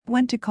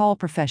When to call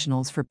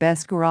professionals for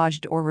best garage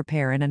door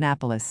repair in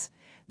Annapolis.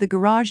 The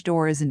garage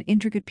door is an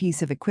intricate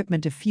piece of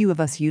equipment a few of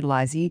us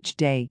utilize each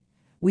day.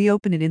 We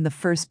open it in the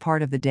first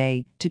part of the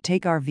day to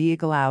take our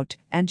vehicle out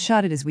and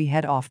shut it as we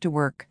head off to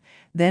work.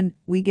 Then,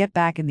 we get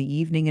back in the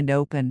evening and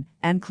open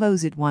and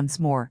close it once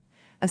more.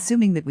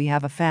 Assuming that we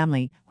have a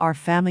family, our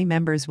family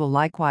members will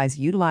likewise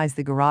utilize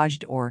the garage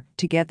door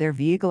to get their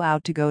vehicle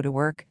out to go to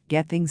work,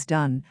 get things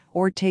done,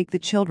 or take the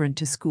children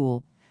to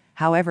school.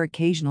 However,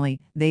 occasionally,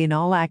 they in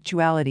all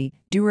actuality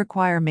do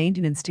require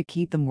maintenance to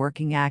keep them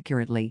working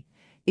accurately.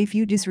 If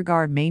you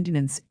disregard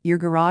maintenance, your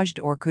garage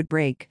door could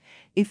break.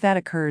 If that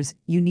occurs,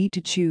 you need to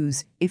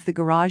choose if the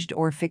garage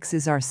door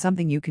fixes are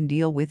something you can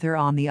deal with, or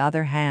on the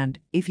other hand,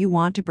 if you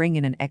want to bring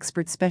in an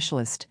expert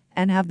specialist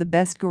and have the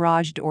best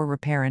garage door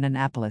repair in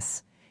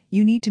Annapolis.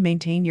 You need to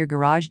maintain your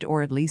garage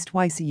door at least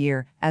twice a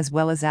year, as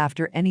well as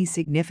after any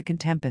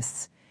significant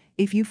tempests.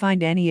 If you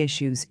find any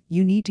issues,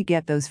 you need to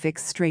get those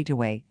fixed straight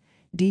away.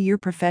 Do your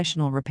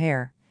professional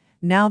repair.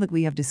 Now that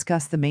we have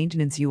discussed the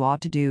maintenance you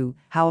ought to do,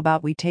 how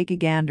about we take a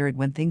gander at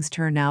when things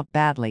turn out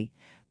badly?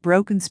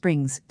 Broken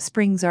springs.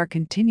 Springs are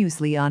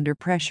continuously under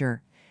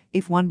pressure.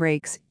 If one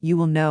breaks, you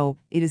will know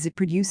it as it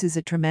produces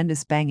a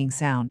tremendous banging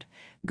sound.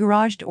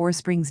 Garage door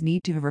springs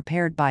need to be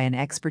repaired by an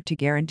expert to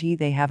guarantee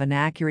they have an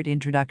accurate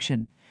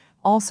introduction.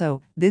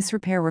 Also, this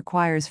repair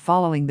requires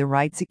following the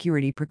right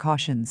security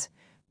precautions.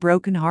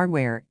 Broken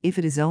hardware. If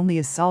it is only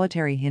a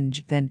solitary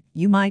hinge, then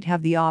you might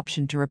have the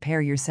option to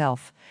repair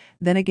yourself.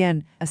 Then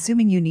again,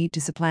 assuming you need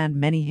to supplant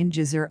many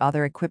hinges or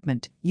other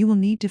equipment, you will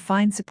need to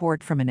find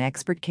support from an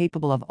expert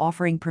capable of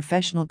offering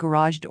professional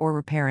garage door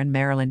repair in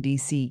Maryland,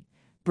 D.C.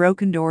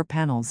 Broken door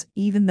panels.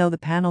 Even though the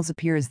panels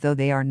appear as though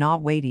they are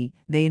not weighty,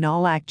 they in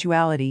all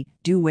actuality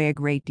do weigh a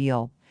great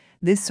deal.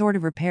 This sort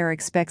of repair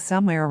expects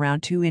somewhere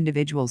around 2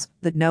 individuals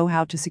that know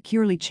how to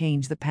securely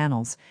change the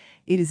panels.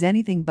 It is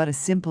anything but a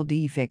simple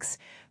defix.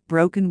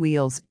 Broken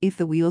wheels. If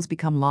the wheels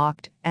become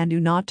locked and do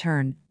not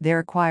turn, they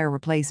require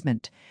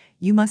replacement.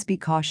 You must be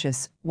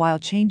cautious while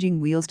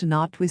changing wheels to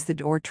not twist the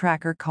door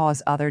track or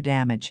cause other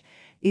damage.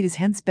 It is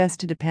hence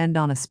best to depend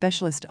on a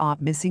specialist on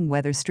missing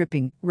weather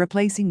stripping.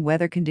 Replacing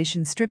weather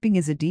condition stripping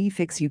is a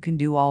defix you can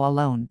do all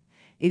alone.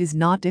 It is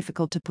not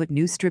difficult to put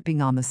new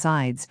stripping on the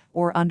sides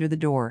or under the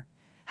door.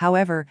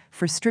 However,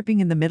 for stripping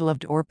in the middle of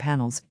door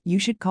panels, you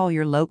should call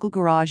your local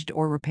garage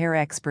door repair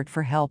expert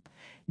for help.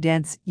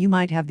 Dents. You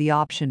might have the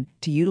option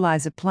to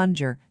utilize a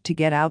plunger to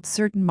get out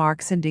certain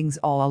marks and dings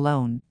all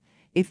alone.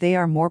 If they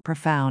are more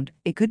profound,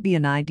 it could be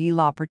an ideal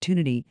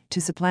opportunity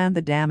to supplant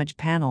the damaged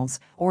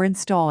panels or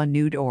install a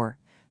new door.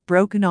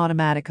 Broken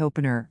automatic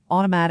opener.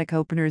 Automatic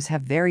openers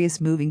have various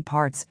moving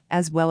parts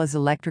as well as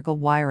electrical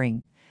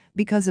wiring.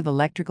 Because of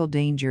electrical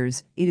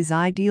dangers, it is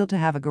ideal to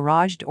have a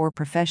garage door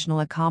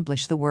professional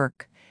accomplish the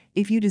work.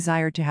 If you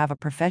desire to have a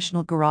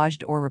professional garage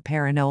door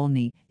repair in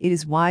Olney, it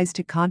is wise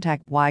to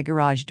contact Y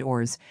Garage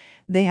Doors.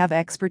 They have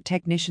expert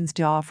technicians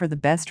to offer the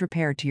best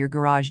repair to your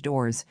garage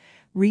doors.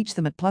 Reach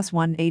them at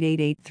 +1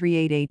 888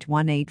 388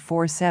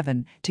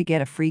 1847 to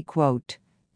get a free quote.